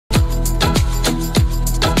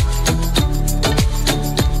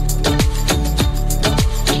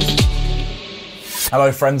Hello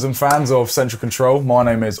friends and fans of Central Control, my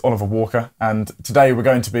name is Oliver Walker and today we're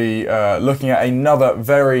going to be looking at another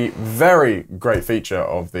very great feature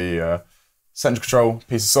of the Central Control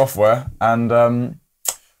piece of software, and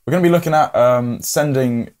we're going to be looking at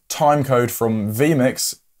sending timecode from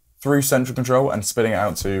vMix through Central Control and spitting it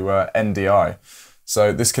out to NDI.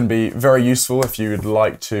 So this can be very useful if you would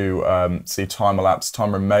like to see time elapsed,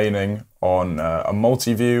 time remaining on a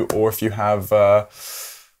multi-view, or if you have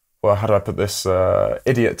well, how do I put this,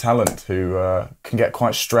 idiot talent who can get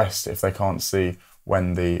quite stressed if they can't see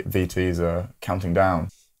when the VTs are counting down.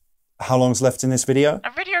 How long's left in this video?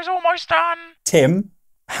 The video's almost done. Tim,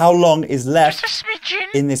 how long is left Just a smidgen.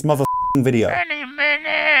 in this video? Any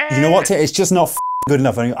minute. You know what, Tim? It's just not good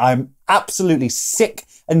enough. I'm absolutely sick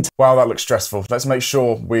and Wow, that looks stressful. Let's make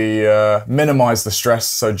sure we minimize the stress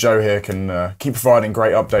so Joe here can keep providing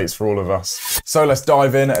great updates for all of us. So let's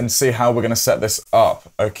dive in and see how we're going to set this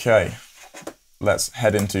up. Okay, let's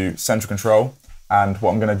head into Central Control, and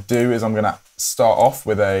what I'm going to do is I'm going to start off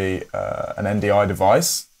with an NDI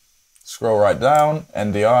device. Scroll right down,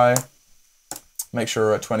 NDI. Make sure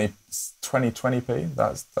we're at 2020p.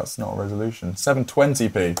 That's not a resolution.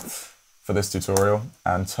 720p for this tutorial,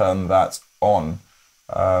 and turn that on.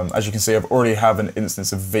 As you can see, I've already have an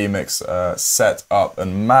instance of vMix set up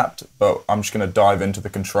and mapped, but I'm just going to dive into the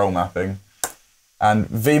control mapping. And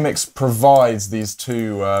vMix provides these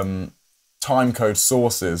two timecode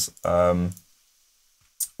sources,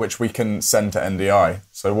 which we can send to NDI.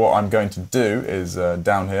 So what I'm going to do is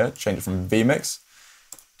down here, change it from vMix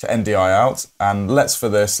to NDI out, and let's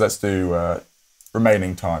do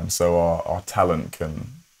remaining time, so our talent can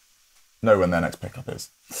know when their next pickup is.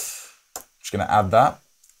 Just going to add that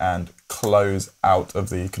and close out of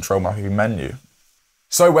the control mapping menu.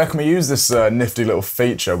 So where can we use this nifty little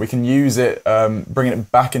feature? We can use it bringing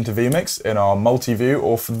it back into vMix in our multi-view,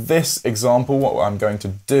 or for this example what I'm going to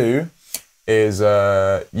do is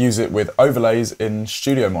use it with overlays in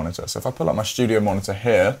Studio Monitor. So if I pull up my Studio Monitor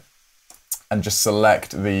here and just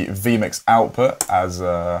select the vMix output as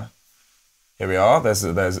here we are,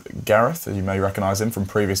 there's Gareth, you may recognize him from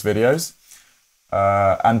previous videos.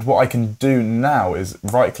 And what I can do now is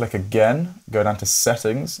right click again, go down to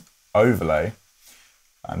settings, overlay,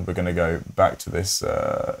 and we're going to go back to this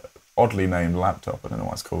oddly named laptop. I don't know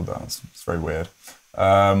why it's called that, it's very weird.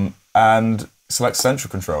 And select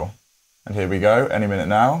Central Control. And here we go, any minute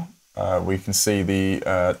now, we can see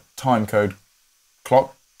the timecode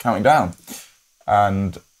clock counting down.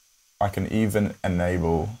 And I can even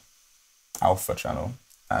enable alpha channel,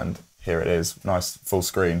 and here it is, nice full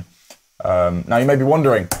screen. Now you may be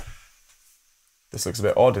wondering, this looks a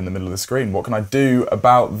bit odd in the middle of the screen. What can I do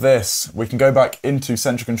about this? We can go back into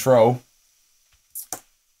Central Control,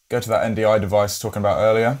 go to that NDI device talking about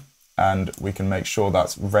earlier, and we can make sure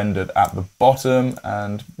that's rendered at the bottom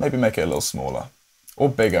and maybe make it a little smaller or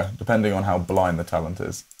bigger, depending on how blind the talent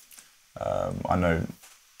is. I know,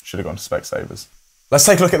 should have gone to Specsavers. Let's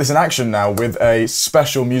take a look at this in action now with a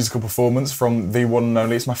special musical performance from the one and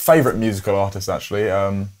only, it's my favourite musical artist actually,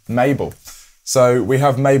 Mabel. So we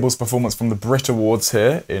have Mabel's performance from the Brit Awards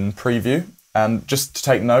here in preview, and just to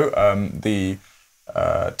take note, the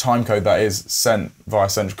timecode that is sent via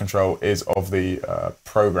Central Control is of the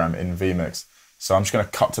program in vMix. So I'm just going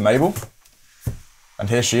to cut to Mabel, and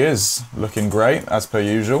here she is, looking great as per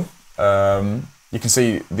usual. You can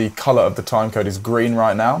see the colour of the timecode is green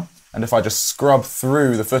right now. And if I just scrub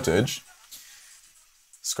through the footage,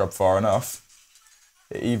 scrub far enough,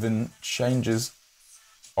 it even changes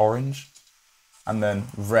orange and then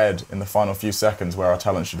red in the final few seconds, where our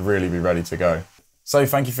talent should really be ready to go. So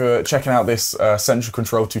thank you for checking out this Central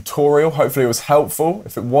Control tutorial. Hopefully it was helpful.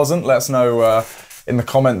 If it wasn't, let us know in the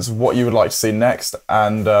comments what you would like to see next,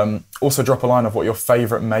 and also drop a line of what your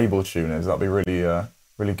favourite Mabel tune is. That'd be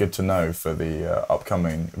really good to know for the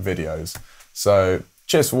upcoming videos. So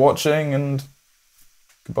cheers for watching, and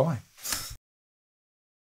goodbye.